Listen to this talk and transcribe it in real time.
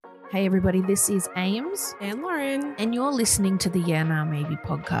Hey everybody, this is Ames, And Lauren, and you're listening to the Yeah Nah Maybe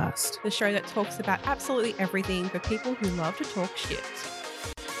podcast. the show that talks about absolutely everything for people who love to talk shit.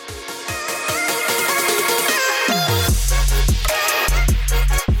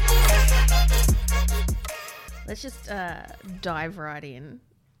 Let's just dive right in.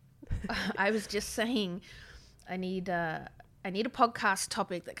 I was just saying I need a podcast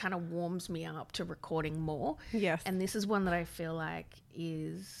topic that kind of warms me up to recording more. Yes. And this is one that I feel like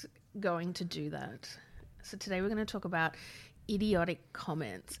is going to do that. So today we're going to talk about idiotic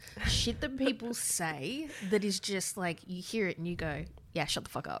comments. Shit that people say that is just like, you hear it and you go, yeah, shut the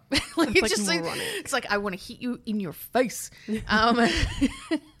fuck up. Like, it's like just like, moronic. it's like, I want to hit you in your face. All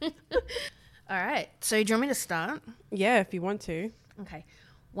right. So do you want me to start? Yeah, if you want to. Okay.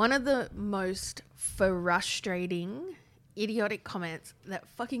 One of the most frustrating idiotic comments that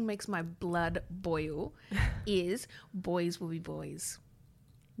fucking makes my blood boil is boys will be boys.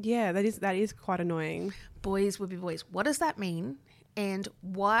 Yeah, that is quite annoying. Boys will be boys. What does that mean? And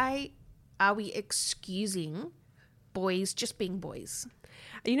why are we excusing boys just being boys?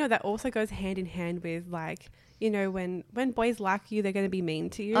 You know, that also goes hand in hand with, like, you know, when boys like you, they're going to be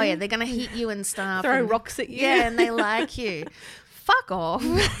mean to you. Oh yeah, they're going to hit you and stuff. Throw and, rocks at you. Yeah, and they like you. Fuck off.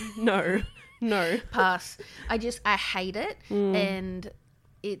 No. Pass. I hate it. And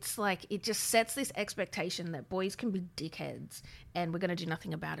it's like, it just sets this expectation that boys can be dickheads and we're going to do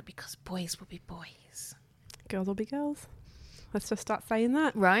nothing about it because boys will be boys. Girls will be girls. Let's just start saying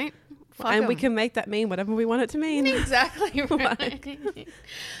that. Right? Fuck and we 'em. can make that mean whatever we want it to mean. Exactly right.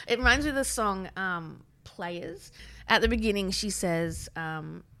 It reminds me of the song Players. At the beginning, she says,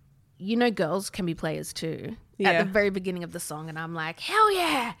 you know, girls can be players too. Yeah. At the very beginning of the song. And I'm like, hell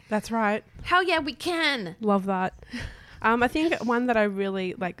yeah. That's right. Hell yeah, we can. Love that. I think one that I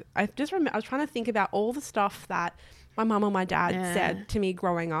really like, I was trying to think about all the stuff that my mum or my dad said to me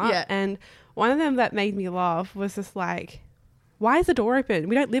growing up. Yeah. And one of them that made me laugh was just like, why is the door open?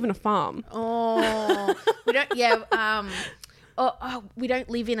 We don't live in a farm. Oh, we don't, yeah. We don't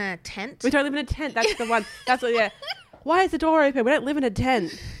live in a tent. We don't live in a tent. That's the one. That's what, yeah. Why is the door open? We don't live in a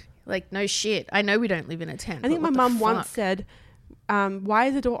tent. Like, no shit. I know we don't live in a tent. I think my but what mum the once fuck? said, why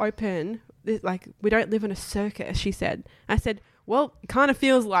is the door open? Like, we don't live in a circus, she said. I said, well, it kind of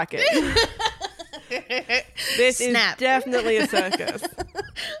feels like it. This Snap. is definitely a circus.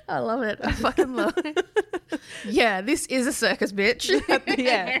 I love it. I fucking love it. Yeah, this is a circus, bitch.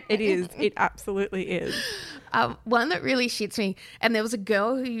 Yeah, it is. It absolutely is. One that really shits me, and there was a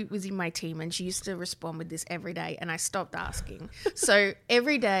girl who was in my team and she used to respond with this every day and I stopped asking. So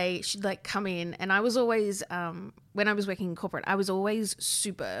every day she'd like come in and I was always, when I was working in corporate, I was always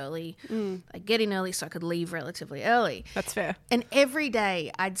super early, like get in early so I could leave relatively early. That's fair. And every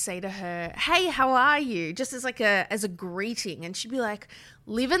day I'd say to her, hey, how are you? Just as like as a greeting. And she'd be like,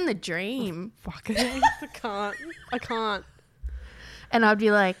 living the dream. Fuck it. I can't. And I'd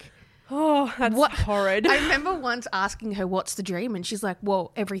be like, Oh, that's horrid. I remember once asking her, what's the dream? And she's like,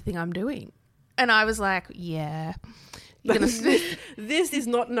 well, everything I'm doing. And I was like, yeah. This is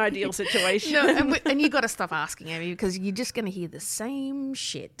not an ideal situation. No, and you got to stop asking me because you're just going to hear the same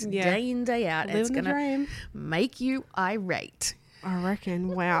shit day in, day out. And it's Living going the dream. to make you irate. I reckon.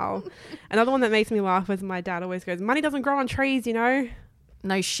 Wow. Another one that makes me laugh was my dad always goes, money doesn't grow on trees, you know?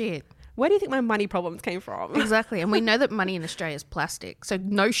 No shit. Where do you think my money problems came from? Exactly. And we know that money in Australia is plastic. So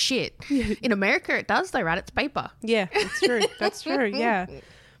no shit. In America it does though, right? It's paper. Yeah, that's true. That's true. Yeah.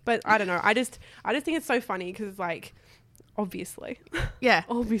 But I don't know. I just think it's so funny because, like, obviously. Yeah.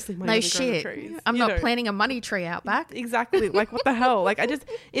 Obviously money No doesn't grow on shit. trees. I'm you not know. planting a money tree out back. Exactly. Like, what the hell? Like,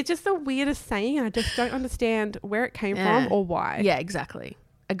 it's just the weirdest saying and I just don't understand where it came from or why. Yeah, exactly.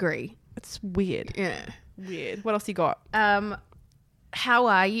 Agree. It's weird. Yeah. Weird. What else you got? How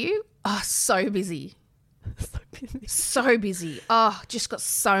are you? Oh, so busy. So busy. So busy. Oh, just got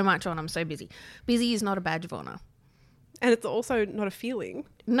so much on. I'm so busy. Busy is not a badge of honor. And it's also not a feeling.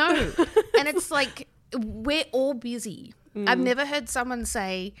 No. And it's like, we're all busy. I've never heard someone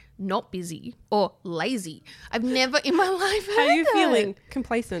say not busy or lazy. I've never in my life heard How are you that. feeling?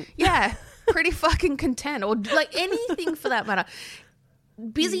 Complacent. Yeah. Pretty fucking content or like anything for that matter.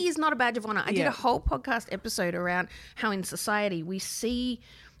 Busy is not a badge of honor. I did a whole podcast episode around how in society we see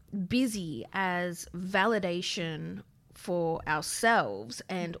busy as validation for ourselves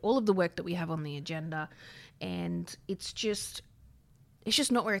and all of the work that we have on the agenda, and it's just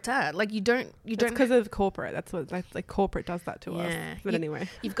not where it's at. Like you don't because of corporate. That's what like corporate does that to us. But anyway,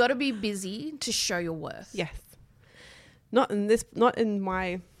 you've got to be busy to show your worth. yes, not in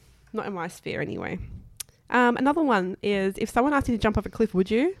my sphere anyway. Another one is if someone asked you to jump off a cliff, would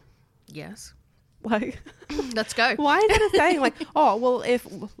you? Yes. Like, let's go. why is it a saying? Like, oh, well, if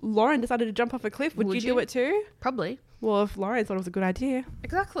Lauren decided to jump off a cliff, would you do it too? Probably. Well, if Lauren thought it was a good idea,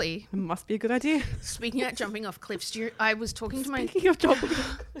 exactly, it must be a good idea. Speaking of jumping off cliffs, I was talking to my. Speaking of jumping,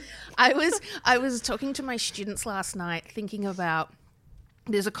 I was talking to my students last night, thinking about.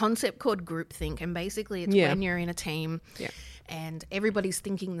 There's a concept called groupthink, and basically it's when you're in a team. Yeah. And everybody's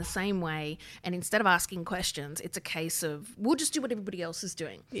thinking the same way. And instead of asking questions, it's a case of, we'll just do what everybody else is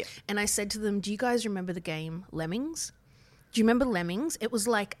doing. Yeah. And I said to them, do you guys remember the game Lemmings? Do you remember Lemmings? It was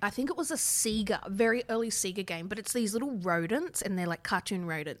like, I think it was a Sega, very early Sega game, but it's these little rodents and they're like cartoon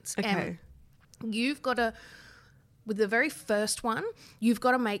rodents. Okay. And you've got to, with the very first one, you've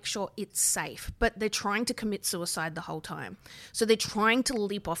got to make sure it's safe, but they're trying to commit suicide the whole time. So they're trying to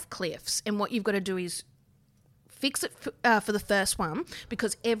leap off cliffs. And what you've got to do is fix it for the first one,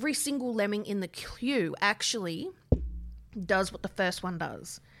 because every single lemming in the queue actually does what the first one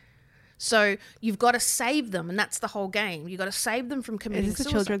does. So you've got to save them, and that's the whole game. You've got to save them from committing suicide. Is this a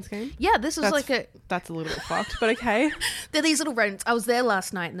children's game? Yeah, this is That's a little bit fucked, but okay. They're these little rodents. I was there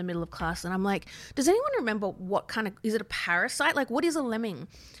last night in the middle of class, and I'm like, does anyone remember what kind of, is it a parasite? Like, what is a lemming?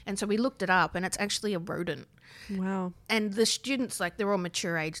 And so we looked it up, and it's actually a rodent. Wow. And the students, like, they're all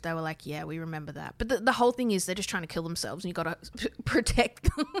mature age. They were like, yeah, we remember that. But the whole thing is they're just trying to kill themselves, and you got to protect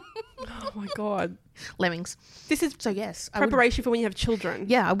them. Oh, my God. Lemmings. This is so yes, preparation for when you have children.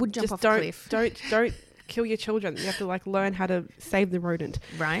 Yeah, I would jump off a cliff. Don't kill your children. You have to like learn how to save the rodent.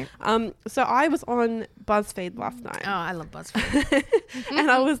 Right. So I was on BuzzFeed last night. Oh, I love BuzzFeed.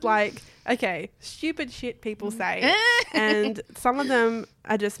 And I was like, okay, stupid shit people say. And some of them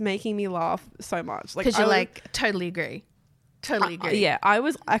are just making me laugh so much. Because you're like, totally agree. Totally agree. Yeah, I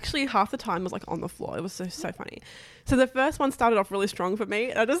was actually half the time was like on the floor. It was so funny. So the first one started off really strong for me.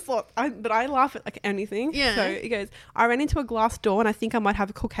 And I just thought, but I laugh at like anything. Yeah. So it goes, I ran into a glass door and I think I might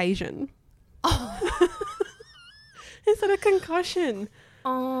have a Caucasian. Oh. Instead of concussion.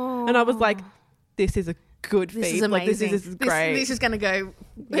 Oh. And I was like, this is a good feat. This is amazing. Like, this is great. This is going to go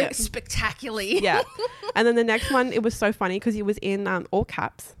spectacularly. Yeah. And then the next one, it was so funny because it was in all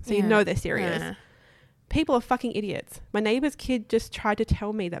caps. So you know they're serious. Yeah. People are fucking idiots. My neighbour's kid just tried to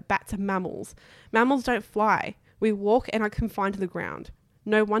tell me that bats are mammals. Mammals don't fly. We walk and are confined to the ground.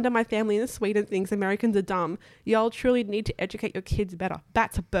 No wonder my family in Sweden thinks Americans are dumb. Y'all truly need to educate your kids better.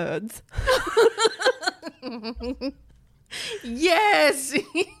 Bats are birds. Yes.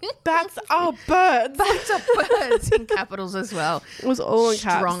 Bats are birds. Bats are birds in capitals as well. It was all in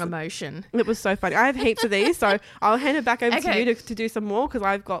caps. Strong emotion. It was so funny. I have heaps of these, so I'll hand it back over to you to do some more because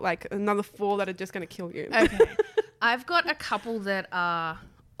I've got like another 4 that are just going to kill you. Okay. I've got a couple that are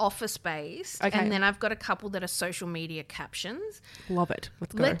office based, and then I've got a couple that are social media captions. Love it.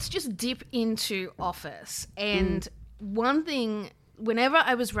 Let's go. Let's just dip into office. And one thing, whenever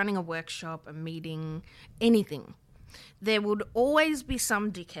I was running a workshop, a meeting, anything, there would always be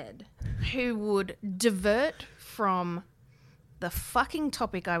some dickhead who would divert from the fucking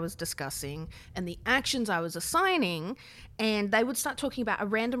topic I was discussing and the actions I was assigning, and they would start talking about a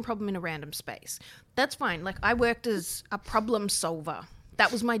random problem in a random space. That's fine. Like, I worked as a problem solver.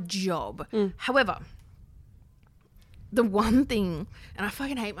 That was my job. However, the one thing, and I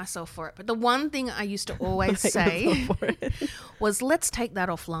fucking hate myself for it, but the one thing I used to always say was, let's take that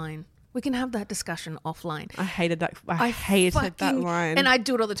offline. We can have that discussion offline. I hated that. I hated that line. And I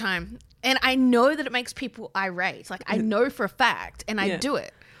do it all the time. And I know that it makes people irate. Like, I know for a fact, and I do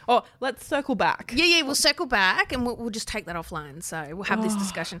it. Oh, let's circle back. Yeah, we'll circle back, and we'll just take that offline. So we'll have this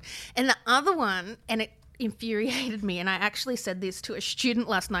discussion. And the other one, and it infuriated me, and I actually said this to a student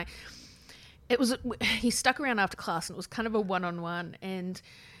last night. He stuck around after class, and it was kind of a one-on-one, and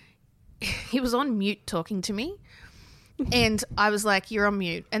he was on mute talking to me. And I was like, you're on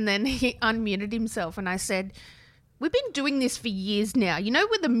mute. And then he unmuted himself, and I said, we've been doing this for years now. You know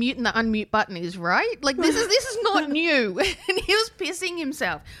where the mute and the unmute button is, right? Like, this is not new. And he was pissing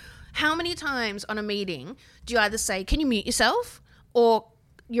himself. How many times on a meeting do you either say, can you mute yourself, or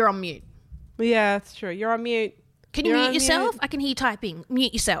you're on mute? Yeah, that's true. You're on mute. Can you mute yourself? I can hear you typing.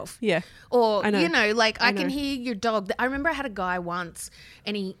 Mute yourself. Yeah. Or, you know, like, I can hear your dog. I remember I had a guy once,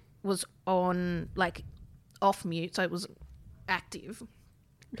 and he was on, like, off mute, so it was active.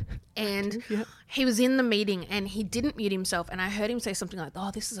 And he was in the meeting, and he didn't mute himself, and I heard him say something like,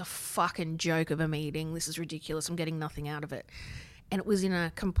 oh, this is a fucking joke of a meeting. This is ridiculous. I'm getting nothing out of it. And it was in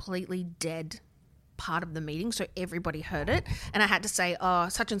a completely dead part of the meeting, so everybody heard it. And I had to say, oh,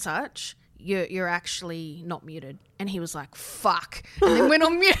 such and such, you're actually not muted. And he was like, fuck. And then went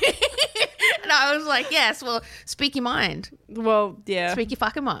on mute. And I was like, yes, well, speak your mind. Well, yeah. Speak your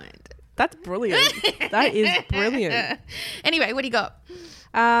fucking mind. That's brilliant. That is brilliant. Anyway, what do you got?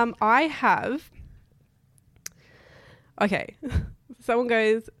 I have Okay.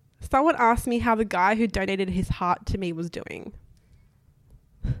 Someone asked me how the guy who donated his heart to me was doing.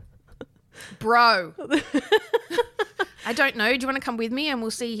 Bro. I don't know. Do you want to come with me and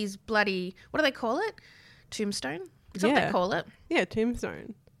we'll see his bloody, what do they call it? Tombstone? Is that what they call it? Yeah,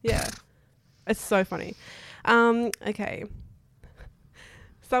 tombstone. Yeah. It's so funny. Okay.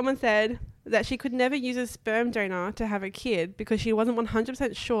 Someone said that she could never use a sperm donor to have a kid because she wasn't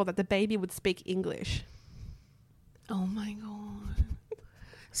 100% sure that the baby would speak English. Oh my God.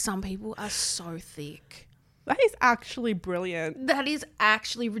 Some people are so thick. That is actually brilliant. That is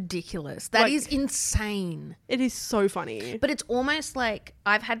actually ridiculous. That is insane. It is so funny. But it's almost like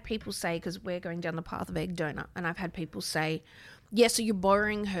I've had people say, because we're going down the path of egg donor, and I've had people say, yeah, so you're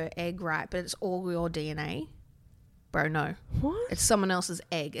borrowing her egg, right? But it's all your DNA. Bro, no. What? It's someone else's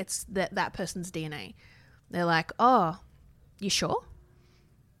egg. It's that person's DNA. They're like, oh, you sure?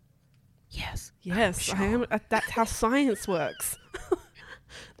 Yes. Yes. Sure. I am. That's how science works.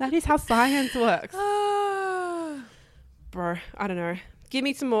 That is how science works. Bro, I don't know. Give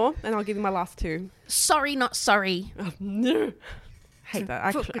me some more and I'll give you my last two. Sorry, not sorry. Oh, no. Hate that. I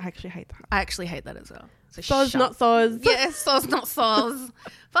actually hate that. I actually hate that as well. So Soz, not soz. Yeah, soz, not soz.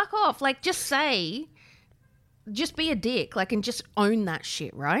 Fuck off. Like, just be a dick. Like, and just own that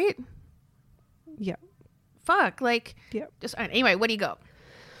shit, right? Yeah. Fuck. Like, Yep. just own it. Anyway, what do you got?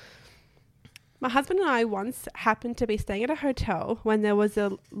 My husband and I once happened to be staying at a hotel when there was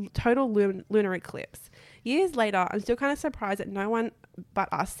a total lunar eclipse. Years later, I'm still kind of surprised that no one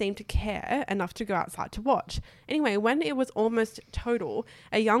but us seemed to care enough to go outside to watch. Anyway, when it was almost total,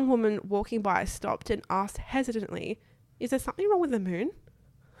 a young woman walking by stopped and asked hesitantly, "Is there something wrong with the moon?"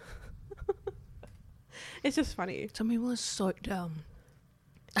 It's just funny. Some people are so dumb.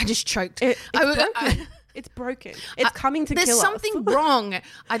 I just choked. It's broken. It's broken. It's coming to kill us. There's something wrong.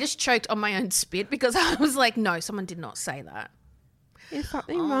 I just choked on my own spit because I was like, no, someone did not say that. Is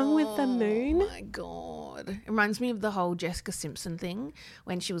something wrong with the moon? Oh my God. It reminds me of the whole Jessica Simpson thing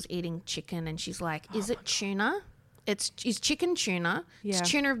when she was eating chicken and she's like, is it tuna? Is chicken tuna? Yeah. It's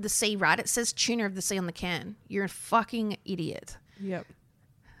tuna of the sea, right? It says tuna of the sea on the can. You're a fucking idiot. Yep.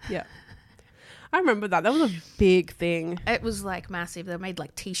 I remember that. That was a big thing. It was like massive. They made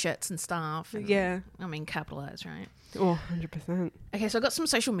like t-shirts and stuff. And, yeah. I mean, capitalized, right? Oh, 100%. Okay, so I got some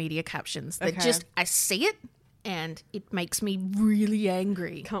social media captions that Okay. I see it and it makes me really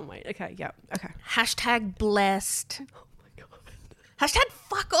angry. Can't wait. Okay, yeah. Okay. Hashtag blessed. Oh my God. Hashtag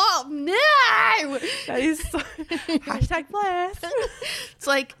fuck off. No. That is so... Hashtag blessed. It's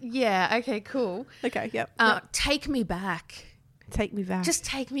like, yeah, okay, cool. Okay, yep. Take me back. Take me back. Just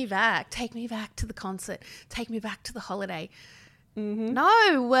take me back. Take me back to the concert. Take me back to the holiday. Mm-hmm.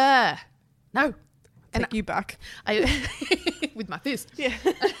 No. No. Take you back. With my fist. Yeah.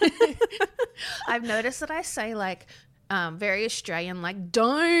 I've noticed that I say like very Australian, like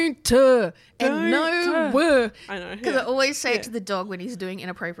don't and no. I know. Because I always say it to the dog when he's doing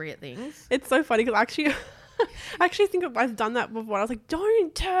inappropriate things. It's so funny because I actually think I've done that before. I was like,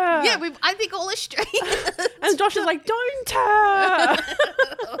 don't. Yeah, I think all Australians. And Josh is like, don't.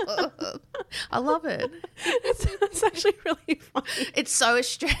 I love it. It's actually really funny. It's so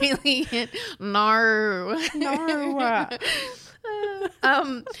Australian. No.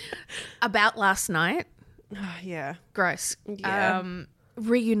 About last night. Yeah. Gross. Yeah.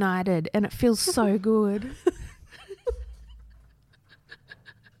 Reunited and it feels so good.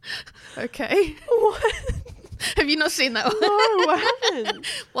 Okay. What? Have you not seen that one? No, I haven't.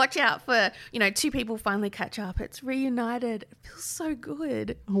 Watch out for, two people finally catch up. It's reunited. It feels so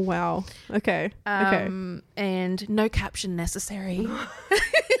good. Oh, wow. Okay. And no caption necessary.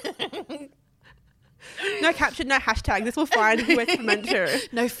 No caption, no hashtag. This will find who it's meant to.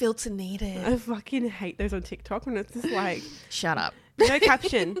 No filter needed. I fucking hate those on TikTok when it's just like... Shut up. No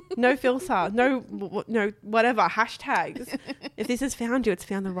caption, no filter, no whatever, hashtags. If this has found you, it's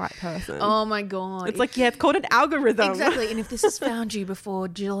found the right person. Oh my God. It's like, yeah, it's called an algorithm. Exactly. And if this has found you before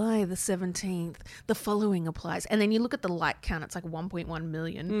July the 17th, the following applies. And then you look at the like count, it's like 1.1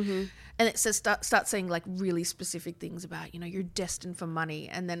 million. Mm-hmm. And it says, start saying like really specific things about, you're destined for money.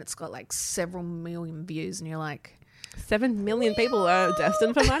 And then it's got like several million views and you're like... 7 million people are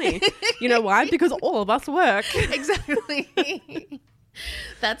destined for money. You know why? Because all of us work. Exactly.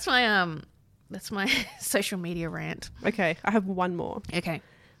 That's my social media rant. Okay, I have one more. Okay.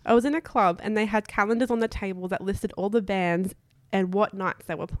 I was in a club and they had calendars on the table that listed all the bands and what nights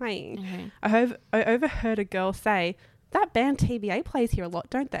they were playing. Okay. I overheard a girl say, "That band TBA plays here a lot,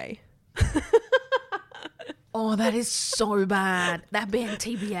 don't they?" Oh, that is so bad. That band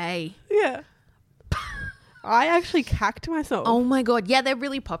TBA. Yeah. I actually cacked myself. Oh my God. Yeah, they're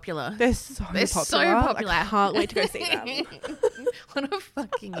really popular. They're so popular. I can't wait to go see them. What a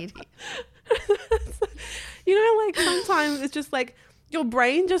fucking idiot. You know, like sometimes it's just like your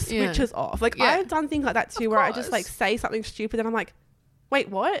brain just switches off. Like I've done things like that too, where I just like say something stupid and I'm like, wait,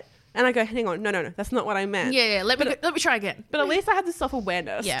 what? And I go, hang on, no, that's not what I meant. Yeah, let me try again. But at least I have the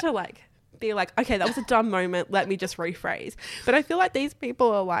self-awareness to like be like, okay, that was a dumb moment. Let me just rephrase. But I feel like these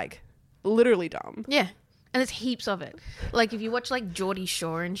people are like literally dumb. Yeah. And there's heaps of it. Like if you watch like Geordie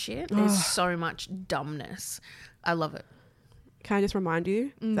Shore and shit, there's so much dumbness. I love it. Can I just remind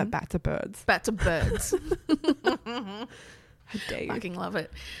you that bats are birds? Bats are birds. How dare you? Fucking love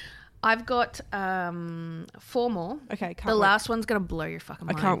it. I've got 4 more. Okay, the last one's going to blow your fucking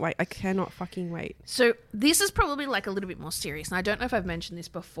mind. I can't wait. I cannot fucking wait. So this is probably like a little bit more serious. And I don't know if I've mentioned this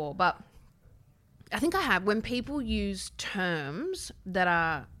before, but I think I have. When people use terms that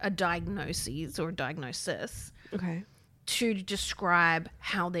are a diagnosis or a diagnosis to describe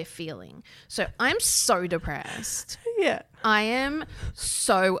how they're feeling. So I'm so depressed. Yeah. I am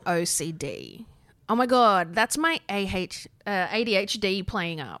so OCD. Oh my God, that's my ADHD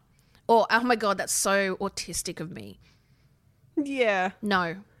playing up. Or, oh my God, that's so autistic of me. Yeah. No.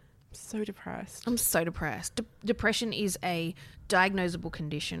 I'm so depressed. I'm so depressed. Depression is a diagnosable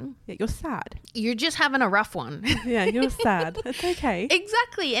condition. Yeah, you're sad. You're just having a rough one. Yeah, you're sad. It's okay.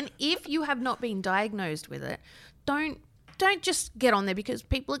 Exactly. And if you have not been diagnosed with it, don't just get on there, because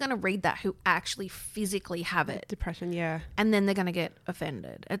people are going to read that who actually physically have it. Depression, yeah. And then they're going to get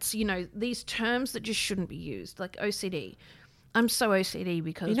offended. It's, you know, these terms that just shouldn't be used, like OCD. I'm so OCD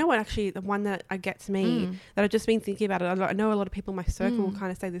because... You know what, actually, the one that gets me, that I've just been thinking about it, I know a lot of people in my circle will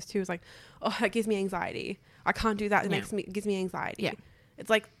kind of say this too, is like, oh, that gives me anxiety. I can't do that. It gives me anxiety. Yeah. It's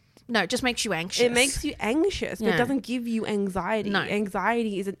like... No, it just makes you anxious. It makes you anxious, but it doesn't give you anxiety. No.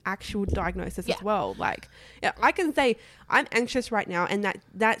 Anxiety is an actual diagnosis as well. Like, I can say I'm anxious right now, and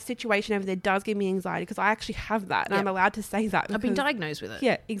that situation over there does give me anxiety, because I actually have that, and I'm allowed to say that. I've been diagnosed with it.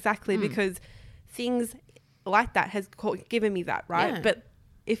 Yeah, exactly, because things like that has given me that, right? Yeah. But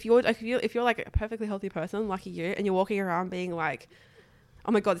if you're like a perfectly healthy person, like you, and you're walking around being like,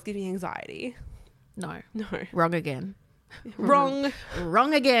 oh my God, it's giving me anxiety. No. Wrong again. Wrong.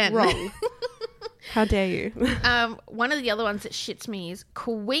 Wrong again. Wrong. How dare you? One of the other ones that shits me is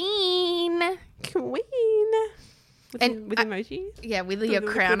Queen. With emojis? Yeah, with your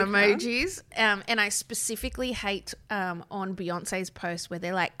crown emojis. And I specifically hate on Beyonce's post where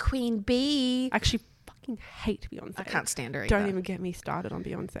they're like, Queen Bee. I actually fucking hate Beyonce. I can't stand her either. Don't even get me started on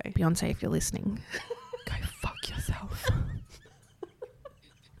Beyonce. Beyonce, if you're listening. Go fuck yourself.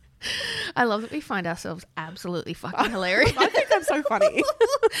 I love that we find ourselves absolutely fucking hilarious. I think that's so funny.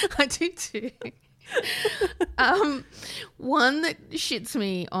 I do too. One that shits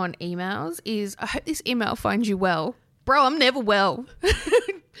me on emails is, I hope this email finds you well. Bro, I'm never well.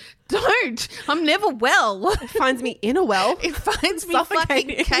 Don't. I'm never well. It finds me in a well. It finds me fucking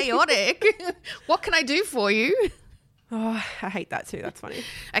chaotic. What can I do for you? Oh, I hate that too. That's funny.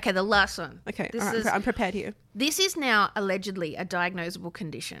 Okay, the last one. Okay, I'm prepared here. This is now allegedly a diagnosable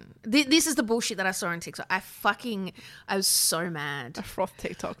condition. This is the bullshit that I saw on TikTok. I was so mad. A froth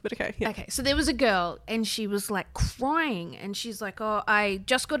TikTok, but okay. Yeah. Okay, so there was a girl and she was like crying and she's like, oh, I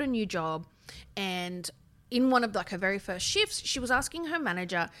just got a new job, and in one of like her very first shifts, she was asking her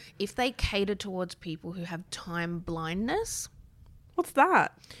manager if they cater towards people who have time blindness. What's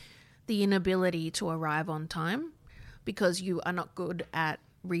that? The inability to arrive on time because you are not good at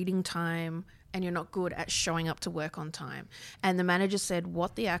reading time and you're not good at showing up to work on time. And the manager said,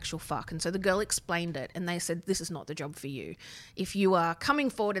 what the actual fuck? And so the girl explained it and they said, this is not the job for you. If you are coming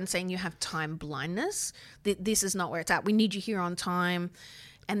forward and saying you have time blindness, this is not where it's at. We need you here on time.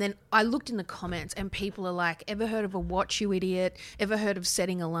 And then I looked in the comments and people are like, ever heard of a watch, you idiot? Ever heard of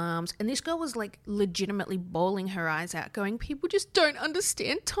setting alarms? And this girl was like legitimately bawling her eyes out going, people just don't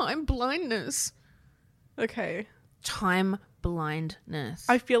understand time blindness. Okay. Time blindness.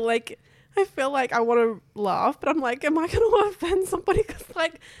 I feel like I want to laugh, but I'm like, am I going to offend somebody? Because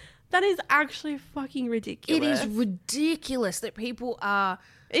like, that is actually fucking ridiculous. It is ridiculous that people are...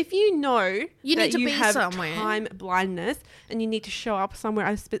 If you know you that need to you be have somewhere. time blindness and you need to show up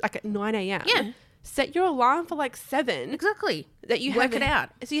somewhere like at 9 a.m. Yeah. Set your alarm for like 7. Exactly. That you work it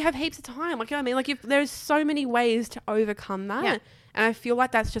out. So you have heaps of time. Like, you know what I mean? Like, if there's so many ways to overcome that. Yeah. And I feel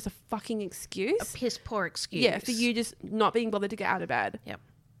like that's just a fucking excuse. A piss poor excuse. Yeah, for you just not being bothered to get out of bed. Yep.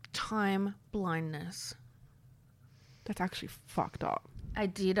 Time blindness. That's actually fucked up. I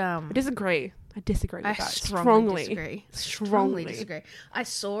did I disagree. I disagree with that. Strongly disagree. I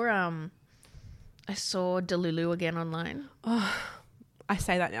saw Delulu again online. Oh, I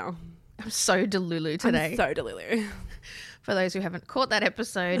say that now. I'm so delulu today. I'm so delulu. For those who haven't caught that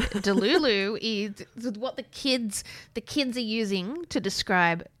episode, delulu is what the kids are using to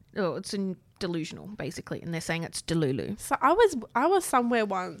describe. Oh, it's delusional, basically, and they're saying it's delulu. So I was somewhere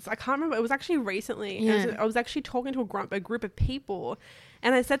once. I can't remember. It was actually recently. Yeah. I was actually talking to a group of people,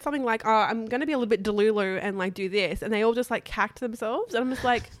 and I said something like, "Oh, I'm going to be a little bit delulu and like do this," and they all just like cacked themselves, and I'm just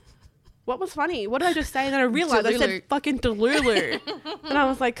like, "What was funny? What did I just say?" And then I realized I said fucking delulu, and I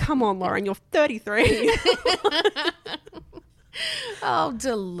was like, "Come on, Lauren, you're 33." Oh,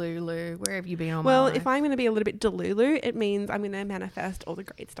 delulu. Where have you been all my life? If I'm going to be a little bit delulu, it means I'm going to manifest all the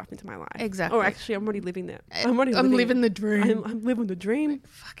great stuff into my life. Exactly. Or actually, I'm already living that. I'm living the dream. I'm living the dream.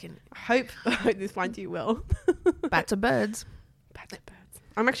 Fucking I hope this finds you well. bats are birds. Bats are birds.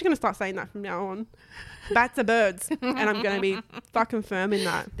 I'm actually going to start saying that from now on. Bats are birds. And I'm going to be fucking firm in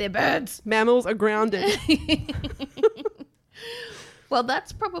that. They're birds. Mammals are grounded. Well,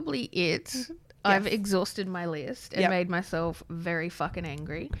 that's probably it. Yes. I've exhausted my list and made myself very fucking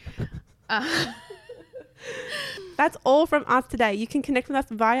angry. That's all from us today. You can connect with us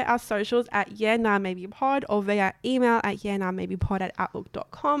via our socials at maybe pod or via email at maybe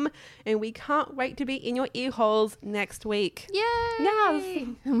pod@outlook.com. And we can't wait to be in your ear holes next week. Yay! Yes.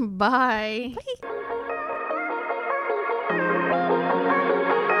 Bye. Bye.